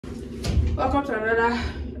Welcome to another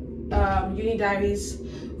Uni Diaries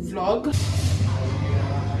vlog.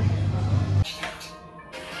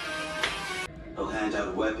 I'll hand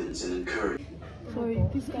out weapons and encourage. Sorry,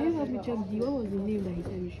 please can you help me check what was the name that he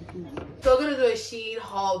said we should put? So we're gonna do a Shein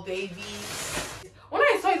haul, baby. When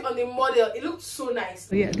I saw it on the model, it looked so nice.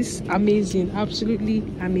 So yeah, this is amazing, absolutely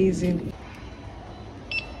amazing.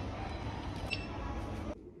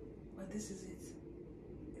 But this is it.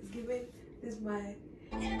 It's given. This is my.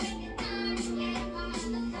 It's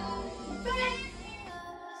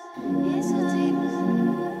so deep.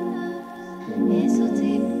 It's so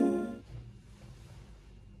deep.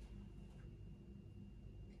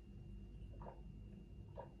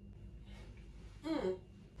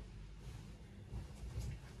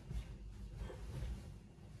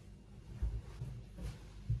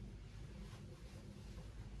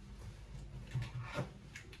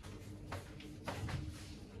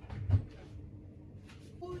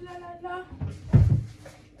 Ooh la la la.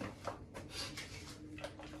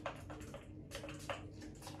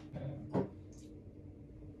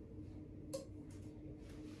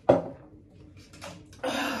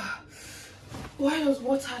 Why does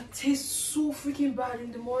water taste so freaking bad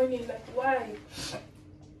in the morning? Like, why?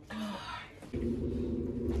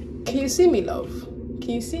 Can you see me, love? Can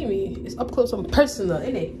you see me? It's up close and personal,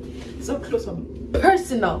 innit? It's up close and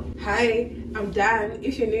personal. Hi, I'm Dan.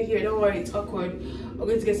 If you're new here, don't worry, it's awkward. We're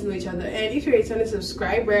going to get to know each other. And if you're a returning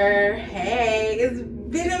subscriber, hey, it's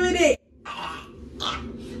been a minute.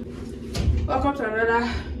 Welcome to another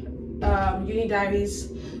Uni Diaries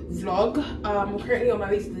vlog. I'm currently on my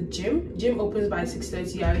way to the gym. Gym opens by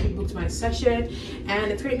 6:30. I already booked my session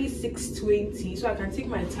and it's currently 6:20, so I can take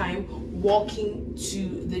my time walking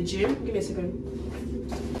to the gym. Give me a second.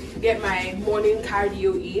 Get my morning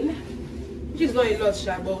cardio in, which is not a lot,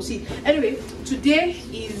 but we'll see. Anyway, today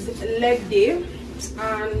is leg day,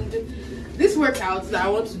 and this workout that I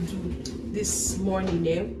want to do this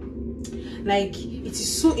morning, like, it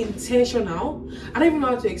is so intentional. I don't even know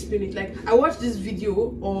how to explain it. Like, I watched this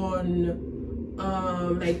video on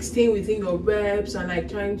like staying within your reps and like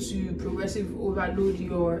trying to progressive overload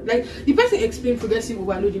your, like, the person explained progressive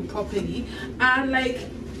overloading properly, and like,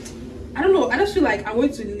 I don't know, I just feel like I'm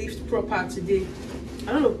going to lift proper today.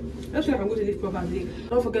 I don't know, I just feel like I'm going to lift proper today.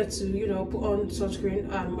 Don't forget to, you know, put on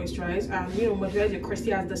sunscreen and moisturize, and, you know, moisturize your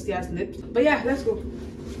crusty ass, dusty ass lips. But yeah, let's go.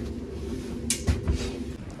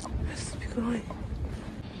 Let's be going.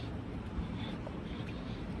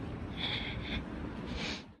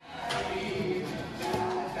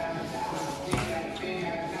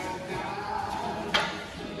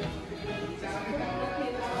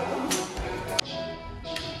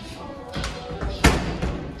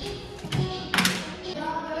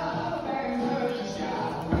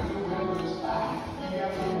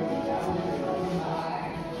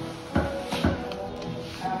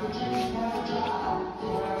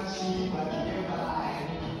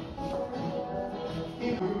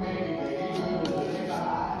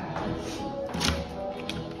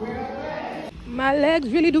 My legs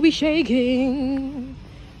really do be shaking.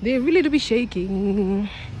 They really do be shaking.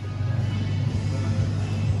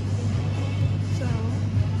 So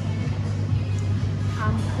I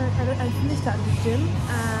finished at the gym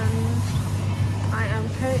and I am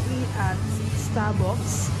currently at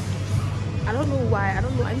Starbucks. I don't know why. I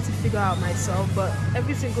don't know. I need to figure out myself. But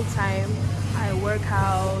every single time I work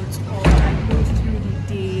out or I go through the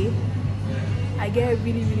day, I get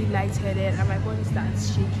really lightheaded and my body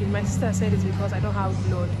starts shaking. My sister said it's because I don't have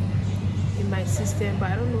blood in my system, but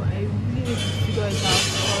I don't know. I really need to figure it out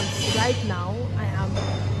because right now I am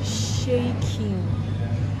shaking.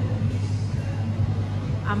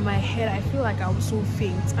 And my head, I feel like I'm so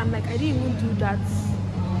faint. And like, I didn't even do that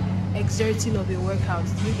exerting of a workout.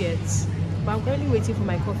 You get? But I'm currently waiting for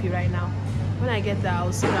my coffee right now. When I get there,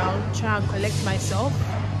 I'll sit down, try and collect myself,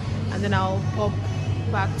 and then I'll pop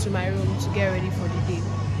back to my room to get ready for the day.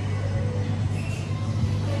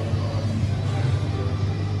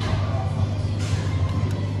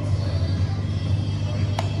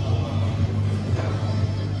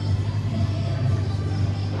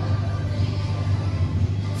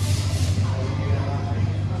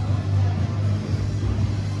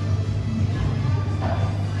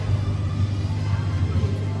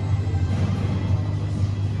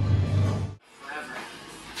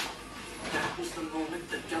 That was the moment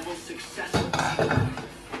the devil's successful.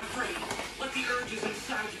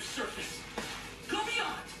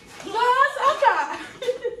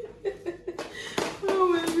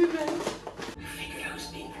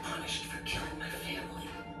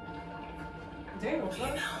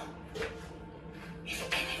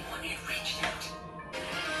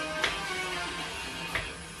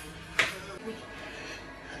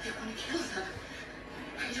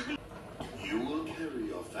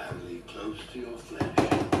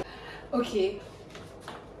 Okay,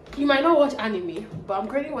 you might not watch anime, but I'm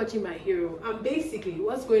currently watching My Hero, and basically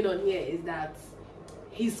what's going on here is that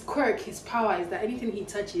his quirk, his power is that anything he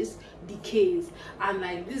touches decays, and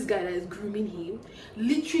like this guy that is grooming him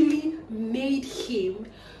literally made him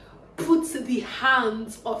put the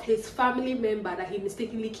hands of his family member that he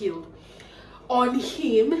mistakenly killed on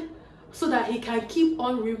him so that he can keep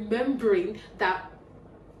on remembering that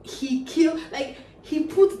he killed. Like, he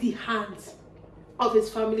put the hands of his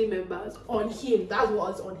family members on him. That's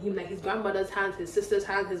what was on him, like his grandmother's hands, his sister's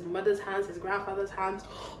hands, his mother's hands, his grandfather's hands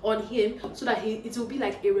on him, so that it will be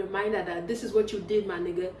like a reminder that this is what you did, my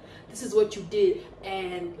nigga, this is what you did,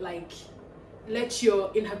 and like let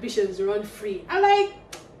your inhibitions run free. I'm like,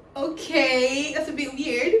 okay, that's a bit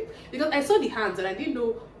weird, because I saw the hands and I didn't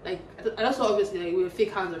know, like I just thought obviously like, we were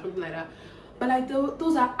fake hands or something like that, but like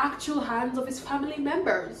those are actual hands of his family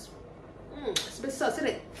members. It's a bit sus, isn't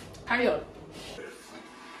it? Carry on.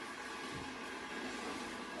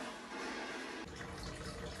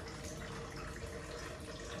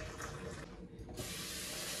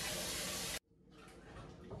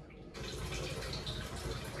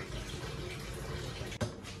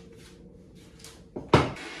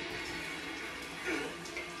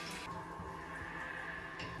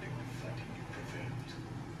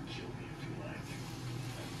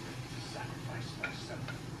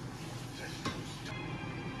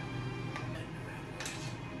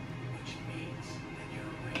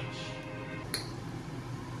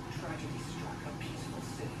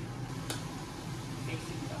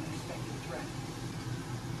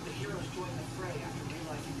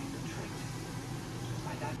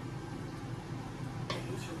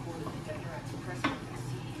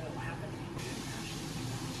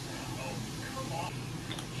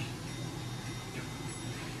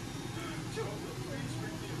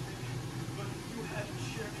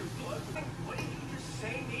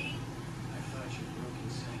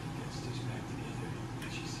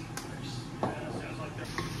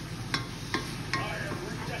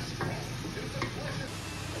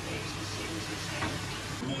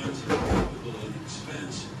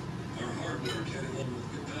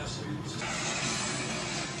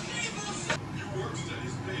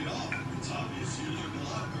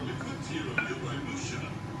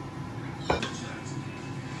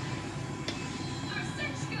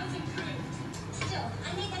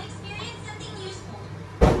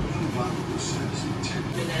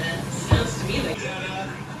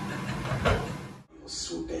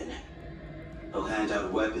 Swoop in. I'll hand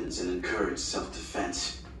out weapons and encourage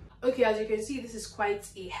self-defense. Okay, as you can see, this is quite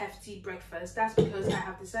a hefty breakfast. That's because I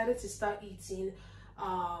have decided to start eating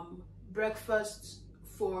breakfast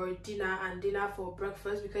for dinner and dinner for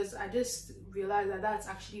breakfast, because I just realized that that's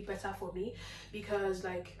actually better for me, because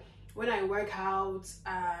like when I work out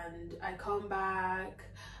and I come back,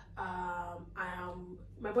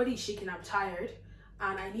 my body is shaking, I'm tired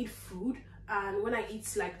and I need food, and when I eat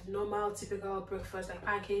like normal typical breakfast like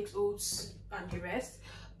pancakes, oats and the rest,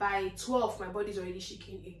 by 12 my body's already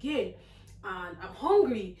shaking again and I'm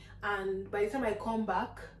hungry, and by the time I come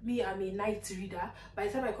back, I'm a night reader, by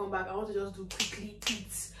the time I come back I want to just do quickly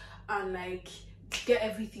eat and like get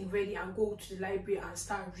everything ready and go to the library and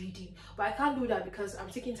start reading, but I can't do that because I'm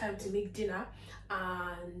taking time to make dinner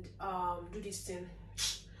and do this thing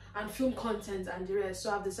and film content and the rest.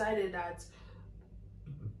 So I've decided that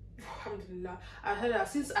alhamdulillah, I heard that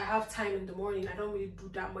since I have time in the morning, I don't really do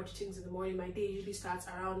that much things in the morning. My day usually starts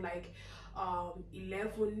around like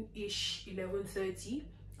 11ish, 11:30.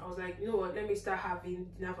 I was like, you know what, let me start having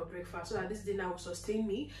dinner for breakfast so that this dinner will sustain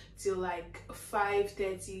me till like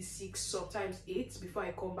 5:30, 6, sometimes 8 before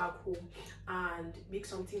I come back home and make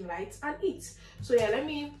something light and eat. So yeah, let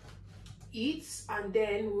me eat and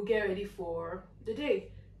then we'll get ready for the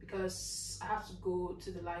day, because I have to go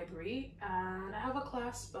to the library and I have a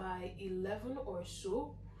class by 11 or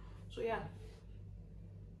so. So yeah.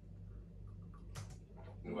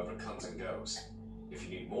 Whoever comes and goes. If you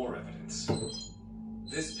need more evidence,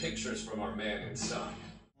 this picture's from our man inside.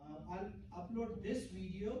 I'll upload this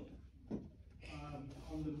video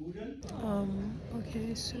on the Moodle.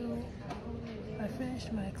 Okay, so I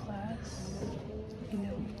finished my class 3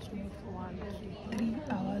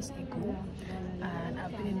 hours ago, and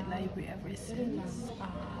I've been in the library ever since.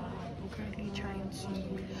 I'm currently trying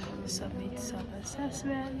to submit some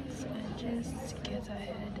assessments and just get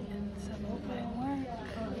ahead in some of my work.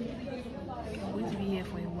 I'm going to be here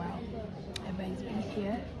for a while. Everybody's been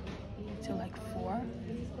here till like 4,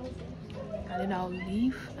 and then I'll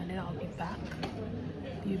leave and then I'll be back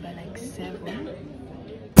maybe by like 7.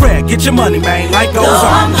 Get your money, man. Life goes on.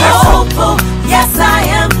 I'm hopeful. Yes, I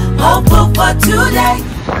am hopeful for today.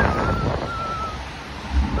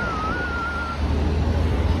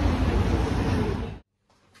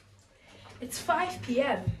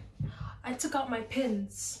 p.m. I took out my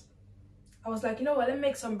pins. I was like, you know what, let me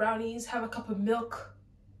make some brownies, have a cup of milk,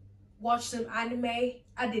 watch some anime.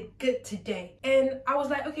 I did good today. And I was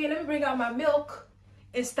like, okay, let me bring out my milk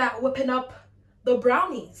and start whipping up the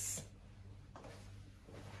brownies.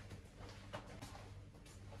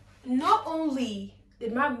 Not only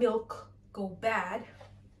did my milk go bad,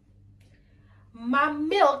 my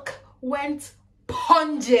milk went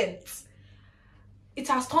pungent. It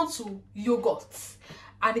has turned to yogurt,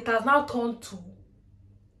 and it has now turned to,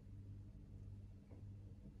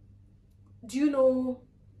 do you know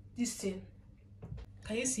this thing?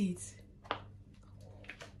 Can you see it?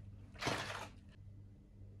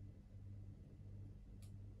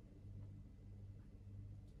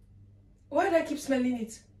 Why do I keep smelling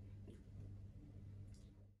it?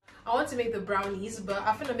 I want to make the brownies, but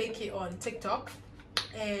I'm gonna make it on TikTok,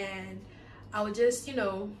 and I will just, you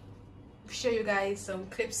know, show you guys some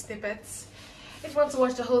clip snippets. If you want to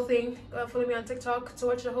watch the whole thing, follow me on TikTok to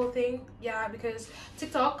watch the whole thing. Yeah, because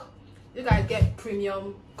TikTok, you guys get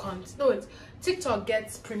premium content. No, TikTok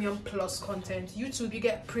gets premium plus content. YouTube, you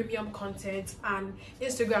get premium content, and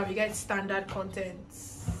Instagram, you get standard content.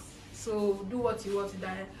 So do what you want with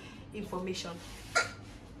that information.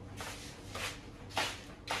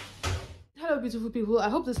 Hello beautiful people, I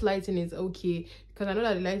hope this lighting is okay, because I know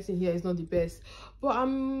that the lighting here is not the best. But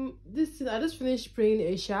I just finished praying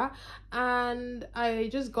Isha, and I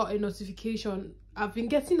just got a notification. I've been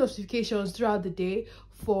getting notifications throughout the day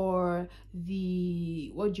for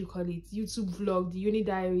the, what do you call it, YouTube vlog, the Uni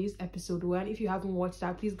Diaries episode 1. If you haven't watched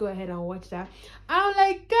that, please go ahead and watch that. I'm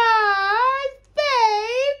like, guys,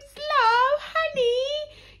 babes, love,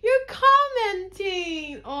 honey, you're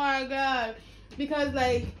commenting. Oh my god. Because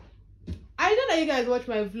like, I know that you guys watch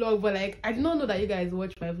my vlog, but like, I did not know that you guys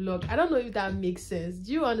watch my vlog. I don't know if that makes sense.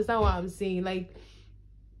 Do you understand what I'm saying? Like,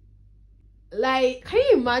 can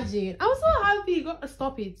you imagine? I'm so happy.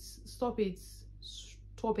 Stop it.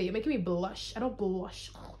 You're making me blush. I don't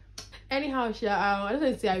blush. Anyhow, I just want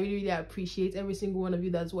to say I really appreciate every single one of you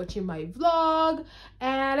that's watching my vlog.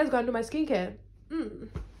 And let's go and do my skincare.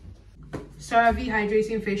 CeraVe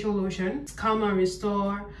hydrating facial lotion. Calm and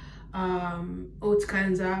Restore oat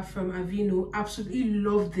cleanser from Aveeno. Absolutely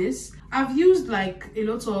love this. I've used like a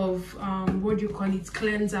lot of what do you call it,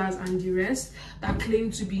 cleansers and the rest that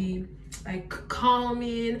claim to be like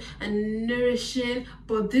calming and nourishing,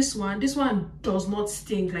 but this one does not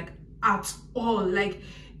sting like at all. Like,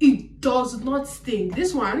 it does not sting.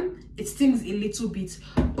 This one, it stings a little bit,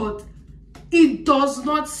 but it does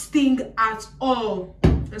not sting at all.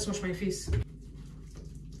 Let's wash my face.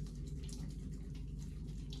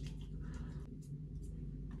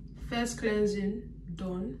 First cleansing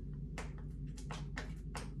done.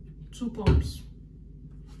 2 pumps.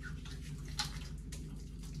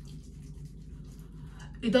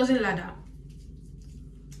 It doesn't lather.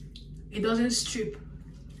 It doesn't strip.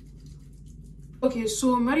 Okay,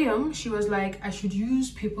 so Mariam, she was like I should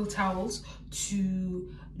use paper towels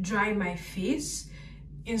to dry my face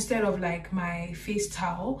instead of like my face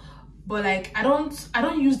towel. But like I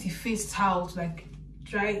don't use the face towel to like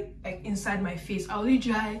dry like inside my face. I only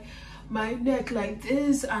dry my neck like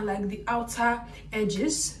this and like the outer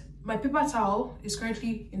edges. My paper towel is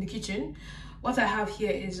currently in the kitchen. What I have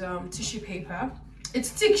here is tissue paper. It's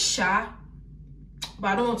thick, but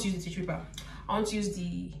I don't want to use the tissue paper. I want to use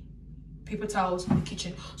the paper towels in the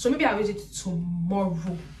kitchen. So maybe I'll use it tomorrow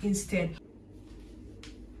instead.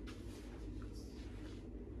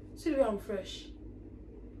 See the way I'm fresh.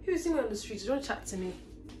 If you see me on the streets, don't chat to me.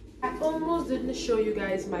 I almost didn't show you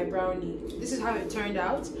guys my brownie. This is how it turned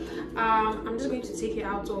out. I'm just going to take it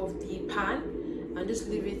out of the pan and just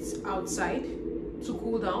leave it outside to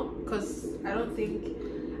cool down, because I don't think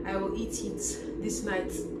I will eat it this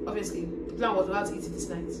night. Obviously, the plan was about to eat it this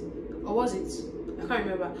night. Or was it? I can't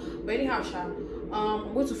remember. But anyhow,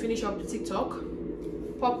 I'm going to finish up the TikTok,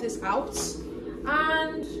 pop this out,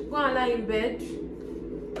 and go and lie in bed,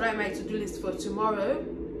 write my to-do list for tomorrow.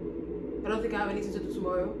 I don't think I have anything to do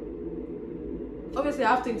tomorrow. Obviously,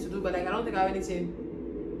 I have things to do, but like I don't think I have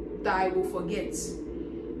anything that I will forget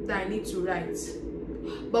that I need to write.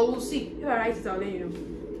 But we'll see. If I write it, I'll let you know.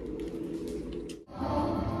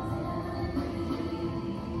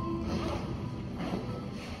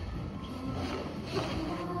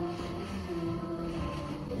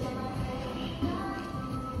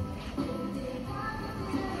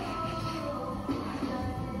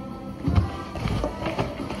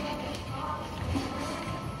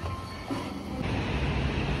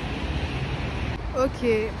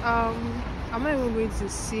 Okay, I'm not even going to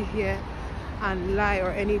sit here and lie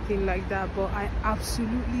or anything like that, but I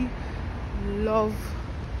absolutely love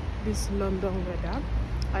this London weather.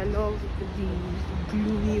 I love the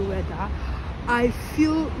gloomy weather. I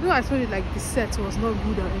feel, no, I told you like the set was not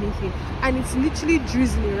good or anything, and it's literally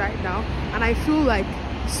drizzling right now, and I feel like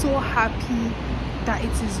so happy that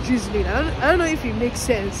it is drizzling. I don't know if it makes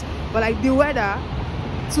sense, but like the weather,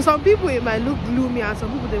 to some people it might look gloomy and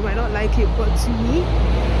some people they might not like it, but to me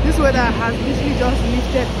this weather has literally just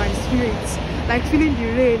lifted my spirits. Like feeling the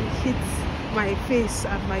rain hit my face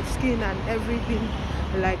and my skin and everything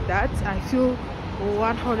like that, I feel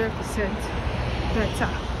 100% better.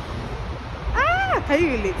 Can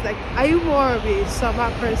you relate? Like, are you more of a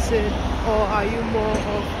summer person or are you more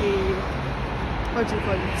of a, what do you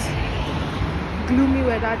call it, gloomy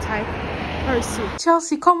weather type person?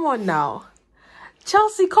 Chelsea, come on now.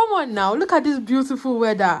 Chelsea, come on now. Look at this beautiful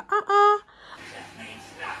weather.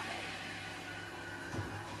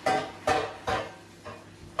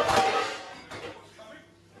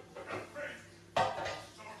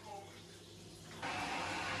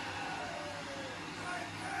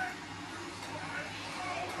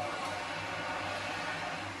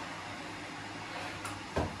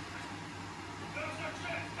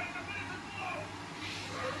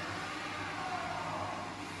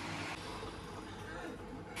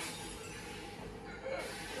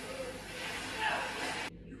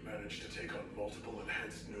 To take on multiple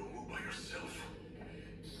enhanced Nomu by yourself.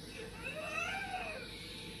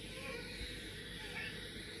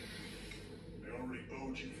 I already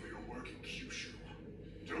owed you for your work in Kyushu.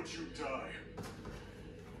 Don't you die.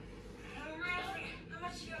 How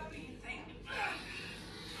much you owe me, you think?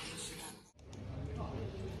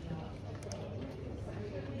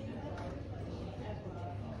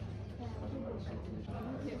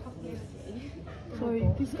 Sorry,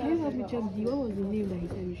 this guy help me check what was the name that he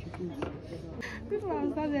said we should put? This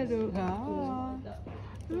one started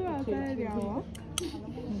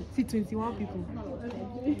see 21 people.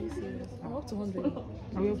 I'm up to 100.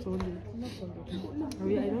 Are we up to 100? Are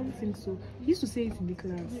we? I don't think so. He used to say it in the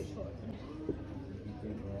class.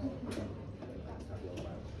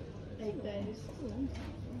 Hey guys.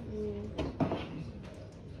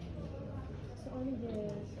 So only the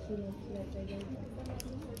students left, I guess.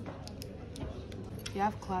 You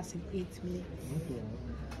have class in 8 minutes.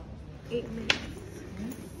 8 minutes.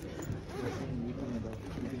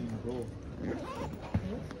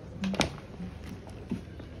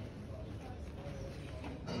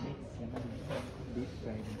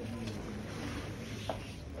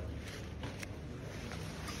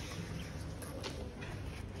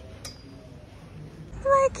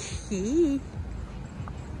 Like he.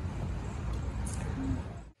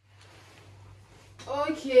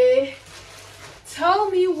 Okay.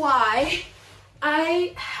 Tell me why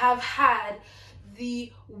I have had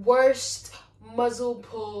the worst muzzle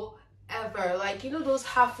pull ever. Like, you know those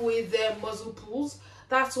halfway there muzzle pulls?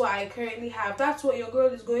 That's what I currently have. That's what your girl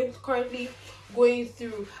is currently going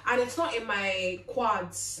through. And it's not in my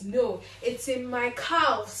quads. No, it's in my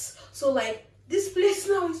calves. So like, this place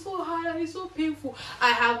now is so hard and it's so painful.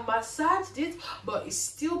 I have massaged it, but it's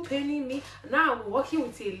still paining me. Now I'm walking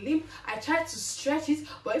with a limp. I tried to stretch it,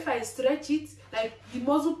 but if I stretch it, like the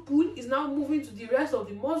muzzle pull is now moving to the rest of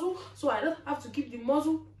the muzzle, so I don't have to keep the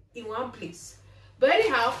muzzle in one place. But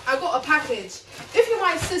anyhow, I got a package. If you're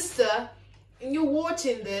my sister and you're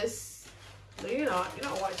watching this, no, you're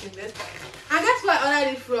not watching this. And guess where I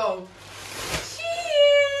ordered it from? Shein.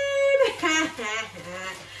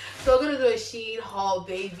 So we're gonna do a Shein haul,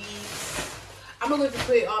 babies. I'm not going to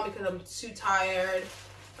put it on because I'm too tired.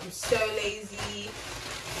 I'm so lazy.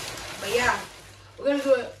 But yeah, we're gonna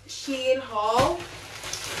do a Shein haul.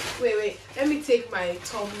 Wait, let me take my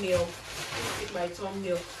thumbnail.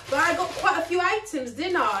 But I got quite a few items,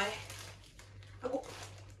 didn't I? What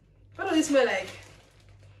does it smell like?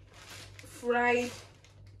 Fried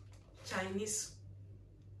Chinese.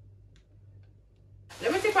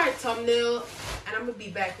 Let me take my thumbnail and I'm gonna be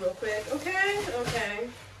back real quick. Okay.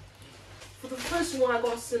 For the first one, I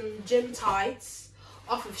got some gym tights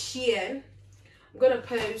off of Shein. I'm gonna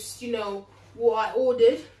post, you know, what I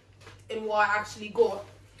ordered and what I actually got.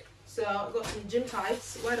 So I got some gym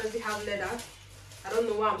tights. Why does it have leather? I don't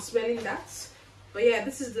know why I'm smelling that. But yeah,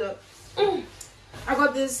 this is the I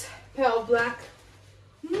got this pair of black.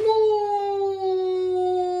 No,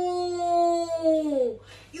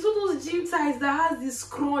 it's one of those gym tights that has this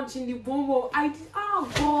crunch in the bum. Oh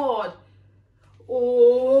god.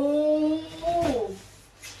 Oh,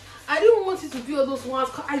 I didn't want it to be all those ones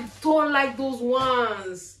because I don't like those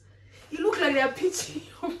ones. It looks like they're pitchy.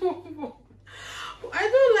 I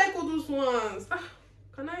don't like all those ones. I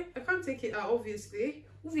can't take it out, obviously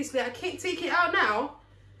I can't take it out now.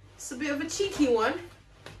 It's a bit of a cheeky one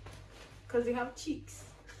because they have cheeks.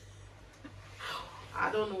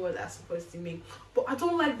 I don't know what that's supposed to mean. But I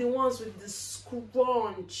don't like the ones with the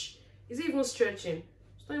scrunch. Is it even stretching?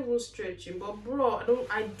 It's not even stretching. But bro,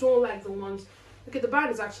 I don't like the ones. Okay, the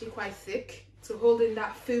band is actually quite thick to hold in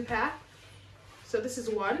that fupa. So this is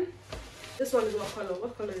one. This one is what color?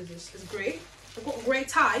 What color is this? It's grey. I've got grey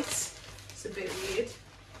tights. It's a bit weird.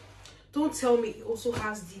 Don't tell me it also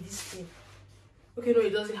has this thing. Okay, no, it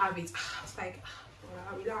doesn't have it. It's like,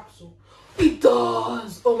 relax. It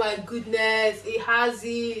does. Oh my goodness, it has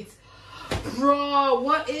it. Bro,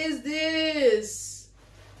 what is this?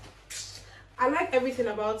 I like everything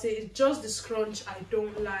about it. It's just the scrunch I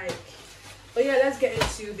don't like. But yeah, let's get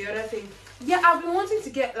into the other thing. Yeah, I've been wanting to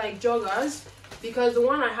get like joggers because the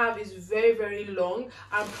one I have is very, very long.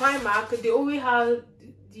 And Primark, they always have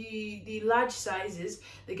the large sizes.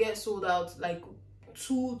 They get sold out like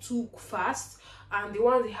too fast. And the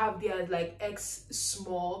ones they have there is like X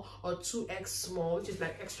small or 2X small, which is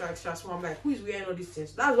like extra small. I'm like, who is wearing all these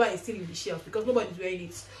things? That's why it's still in the shelf, because nobody's wearing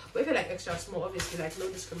it. But if you're like extra small, obviously like no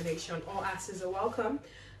discrimination, all asses are welcome.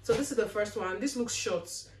 So this is the first one. This looks short.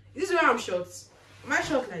 This is where I'm short. Am I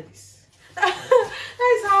short like this? That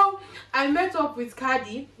is how I met up with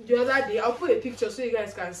Cardi the other day. I'll put a picture so you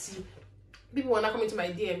guys can see. People were not coming to my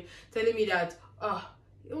DM telling me that,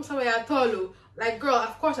 you know, somebody are tall. Like, girl,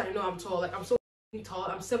 of course I know I'm tall. Like, I'm so tall.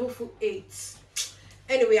 I'm 7'8".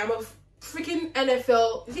 Anyway, I'm a freaking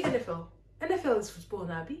NFL. Is it NFL? NFL is football,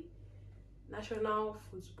 Nabi. National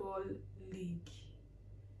Football League.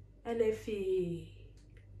 NFA.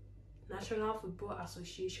 National Football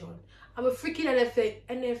Association. I'm a freaking NFA.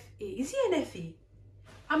 Is it NFA?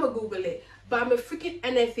 I'm gonna Google it. But I'm a freaking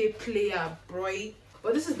NFA player, bro.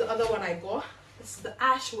 But this is the other one I got. This is the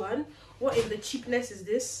ash one. What in the cheapness is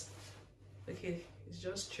this? Okay, it's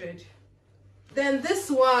just thread. Then this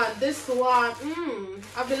one,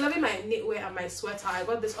 I've been loving my knitwear and my sweater. I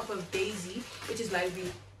got this off of Daisy, which is like the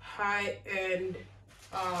high-end,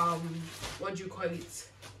 what do you call it?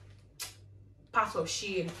 Part of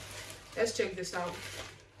Shein. Let's check this out.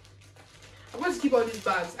 I'm going to keep all these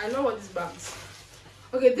bags. I love all these bags.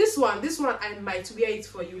 Okay, this one I might wear it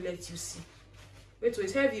for you. Let you see. Wait,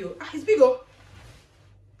 it's heavy. It's big. Oh,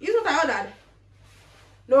 this is what I ordered.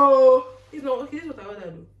 No, it's not. Okay, this is what I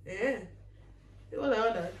ordered. Yeah. What I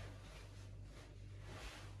ordered.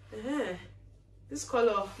 This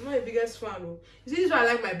color, I'm not the biggest fan. You see, this is why I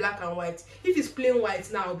like my black and white. If it's plain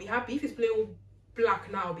white now, I'll be happy. If it's plain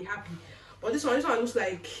black now, I'll be happy. But this one looks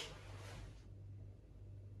like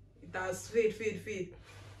it does fade.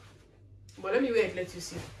 But let me wear it, let you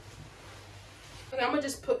see. Okay, I'm gonna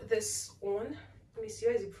just put this on. Let me see,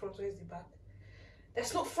 where is the front, where is the back?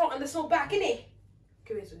 There's no front and there's no back, innit?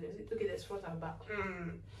 Okay, wait, so look at this front and back.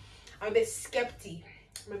 I'm a bit skeptic.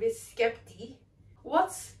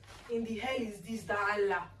 What in the hell is this,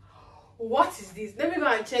 Allah? What is this? Let me go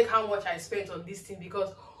and check how much I spent on this thing,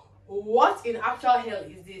 because what in actual hell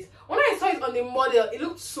is this? When I saw it on the model, it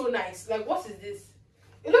looked so nice. Like, what is this?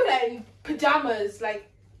 It looked like pajamas. Like,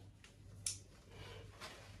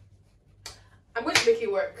 I'm going to make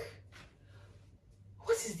it work.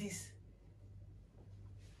 What is this?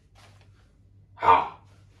 I'm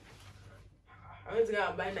going to go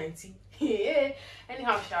and buy 90. Yeah.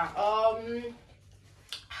 Anyhow, yeah,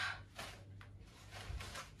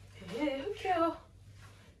 okay.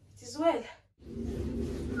 It is well.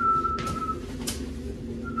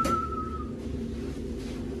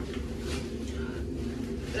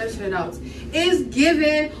 Let's head out. It's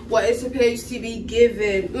given what it's supposed to be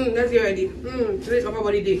given. Let's get ready. Today's upper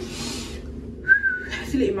body day. I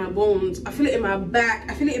feel it in my bones. I feel it in my back.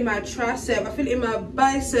 I feel it in my tricep. I feel it in my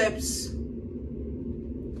biceps.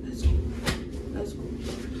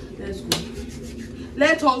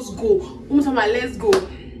 Let us go. Let's go.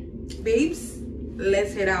 Babes,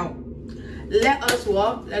 let's head out. Let us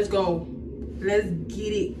what? Let's go. Let's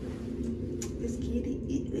get it. Let's get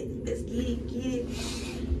it. Let's get it.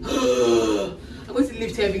 I'm going to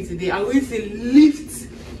lift heavy today. I'm going to lift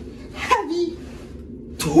heavy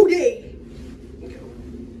today.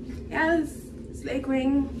 Yes, it's like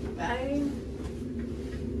ring. Bye.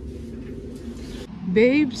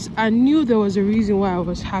 Babes, I knew there was a reason why I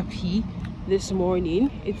was happy this morning.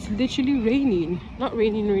 It's literally raining. Not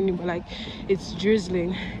raining, but like it's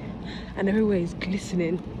drizzling and everywhere is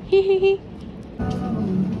glistening.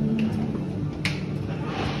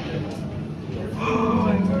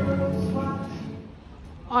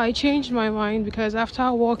 I changed my mind because after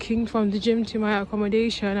walking from the gym to my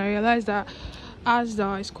accommodation, I realized that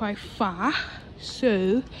Asda is quite far,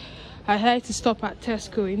 so I had to stop at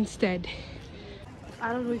Tesco instead.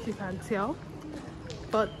 I don't know if you can tell,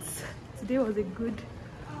 but today was a good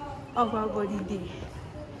upper body day.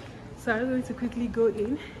 So I'm going to quickly go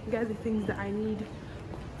in, get the things that I need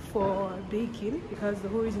for baking, because the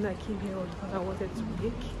whole reason I came here was because I wanted to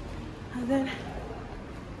bake, and then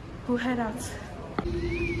we'll head out.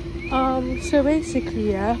 So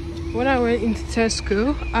basically, yeah, when I went into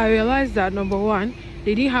Tesco, I realized that number one,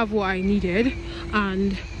 they didn't have what I needed,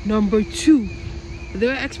 and number two, they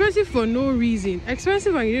were expensive for no reason.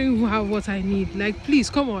 Expensive and you don't even have what I need. Like, please,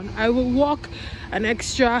 come on. I will walk an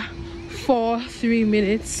extra 3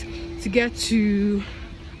 minutes to get to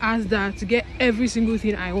Asda to get every single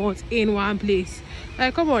thing I want in one place.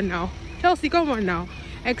 Like, come on now. Chelsea, come on now.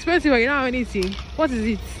 Expensive and you don't have anything. What is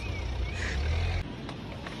it?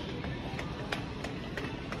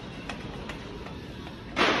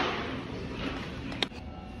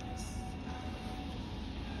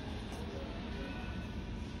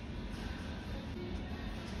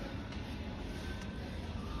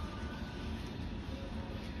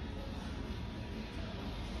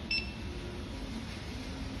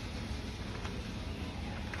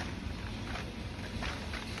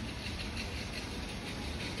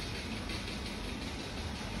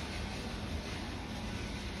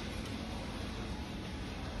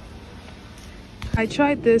 I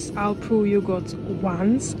tried this Alpro yogurt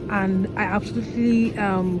once and I absolutely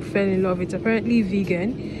fell in love. It's apparently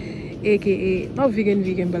vegan, aka not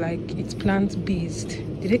vegan but like it's plant-based.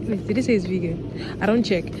 Did they say it's vegan? I don't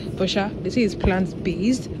check, but sure, they say it's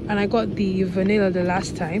plant-based. And I got the vanilla the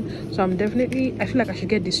last time, so I feel like I should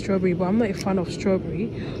get the strawberry, but I'm not a fan of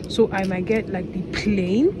strawberry, so I might get like the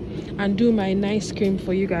plain and do my nice cream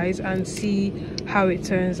for you guys and see how it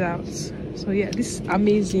turns out. So yeah, this is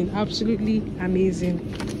amazing, absolutely amazing.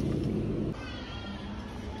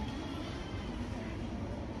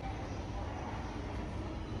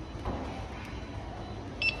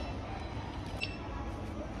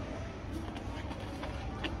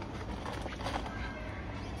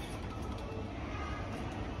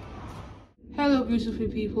 Hello beautiful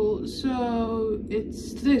people. So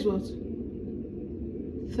today's what?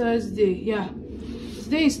 Thursday. Yeah,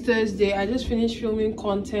 today is Thursday. I just finished filming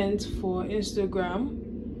content for Instagram.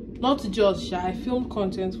 Not to judge, I filmed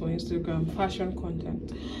content for Instagram, fashion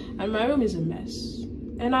content, and my room is a mess.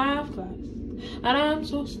 And I have class, and I am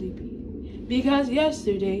so sleepy because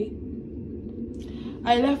yesterday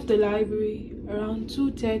I left the library around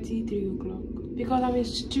 2:30, 3 o'clock because I'm a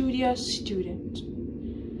studious student.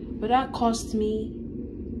 But that cost me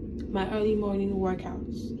my early morning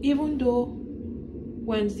workouts. Even though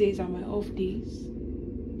Wednesdays are my off days,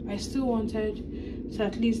 I still wanted to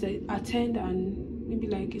at least attend and maybe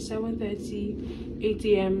like a 7:30, 8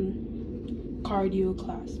 a.m. cardio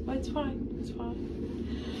class. But it's fine, it's fine.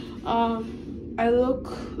 I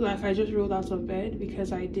look like I just rolled out of bed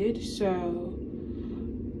because I did. So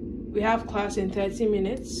we have class in 30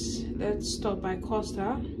 minutes. Let's stop by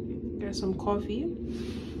Costa, get some coffee,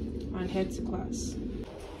 and head to class.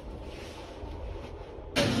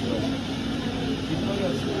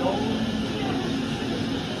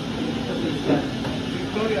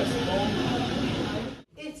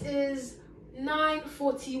 It is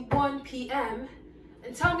 9:41 p.m.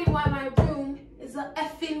 and tell me why my room is a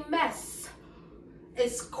effing mess.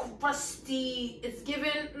 It's crusty, it's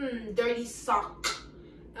giving dirty sock.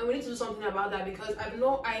 And we need to do something about that because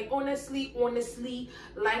I honestly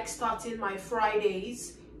like starting my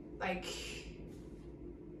Fridays like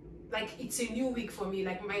it's a new week for me.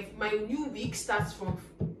 Like my new week starts from,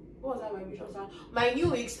 what was that my visual sound? My new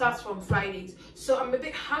week starts from Fridays. So I'm a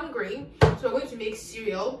bit hungry, so we're going to make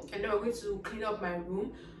cereal and then we're going to clean up my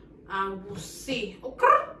room and we'll see. Look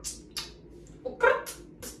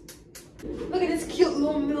at this cute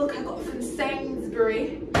little milk I got from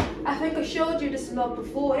Sainsbury. I think I showed you this milk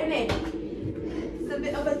before, innit? It's a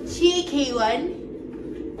bit of a cheeky one.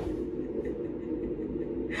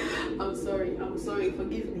 I'm sorry,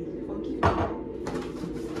 forgive me.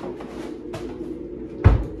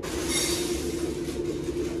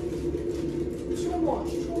 Too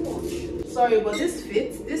much. Sorry, but this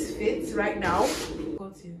fits right now.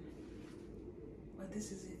 Cotton. But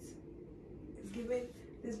this is it.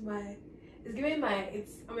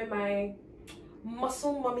 I'm in my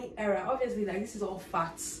muscle mommy era. Obviously, like, this is all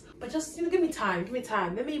facts. But just, give me time.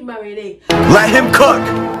 Let me marinate. Let him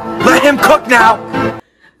cook now.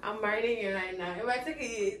 I'm marinating it right now. It might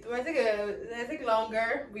take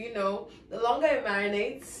longer, but the longer it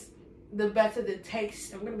marinates, the better the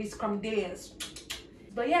taste. I'm gonna be scrumdiddles.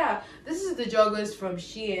 But yeah, this is the Joggers from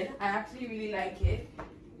Shein. I actually really like it.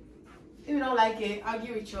 If you don't like it,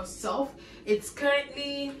 argue with yourself. It's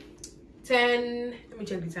currently let me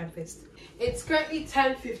check the time first. It's currently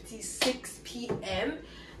 10:56 p.m.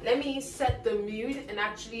 Let me set the mood and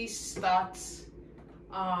actually start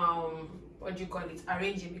what do you call it,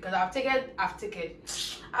 arranging, because I've taken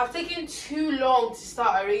too long to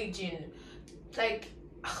start arranging. Like,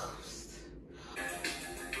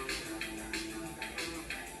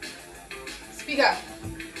 speaker.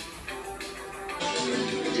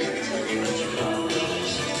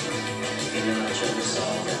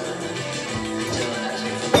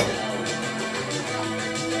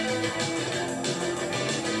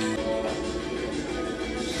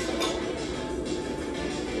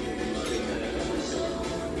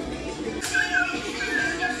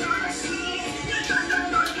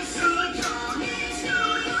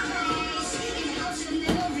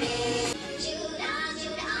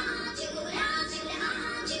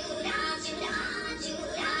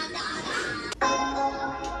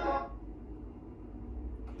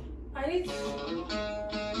 I need to...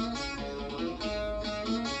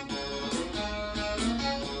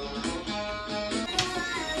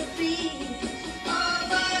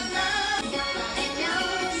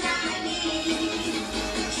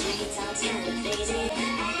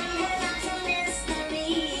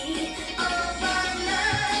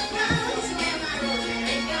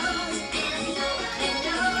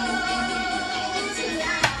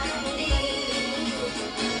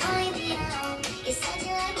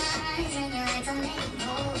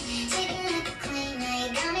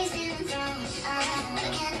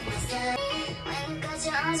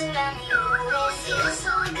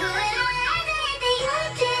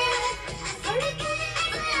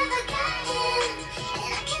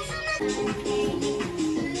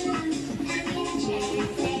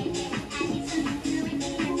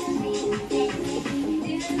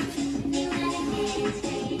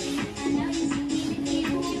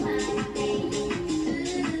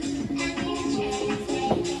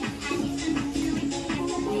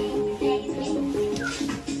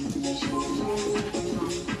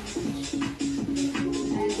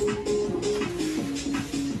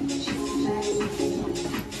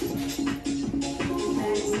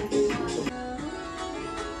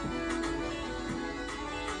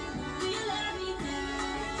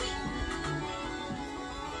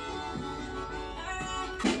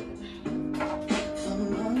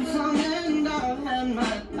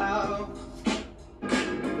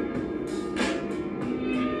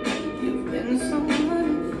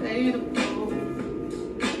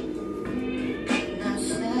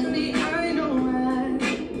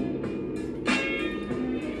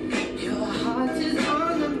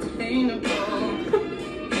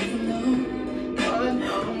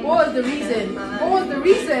 What was the reason? What was the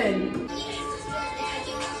reason?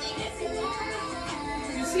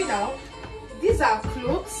 You see now, these are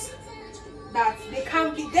clothes that they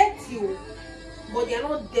can be dirty, but they are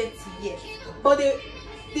not dirty yet. But they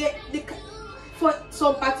for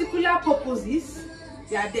some particular purposes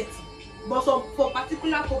they are dirty. But for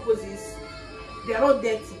particular purposes they are not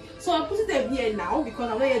dirty. So I'm putting them here now because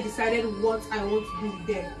I've not yet decided what I want to do with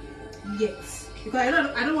them yet. Because I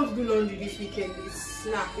don't want to do laundry this weekend. It's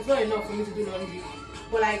not enough for me to do laundry.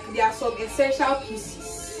 But like there are some essential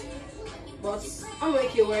pieces. But I'm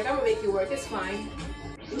gonna make it work. It's fine.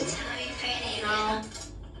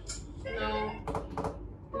 No.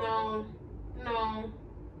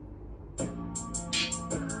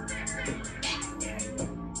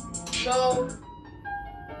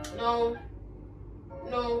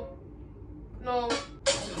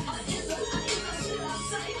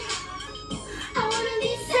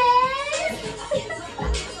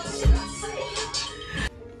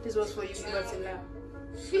 This was for you, UmmuSalamah.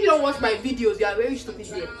 If you don't watch my videos, you are very stupid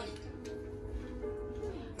here.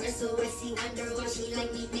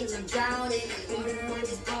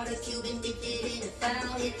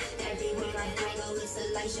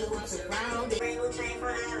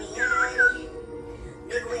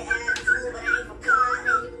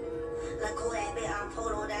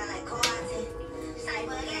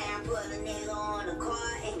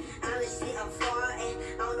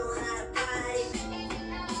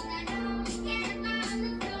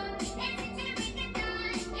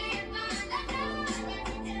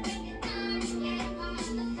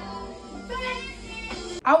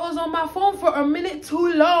 I was on my phone for a minute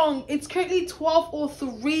too long. It's currently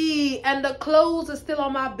 12:03 and the clothes are still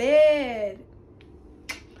on my bed.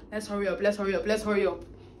 Let's hurry up.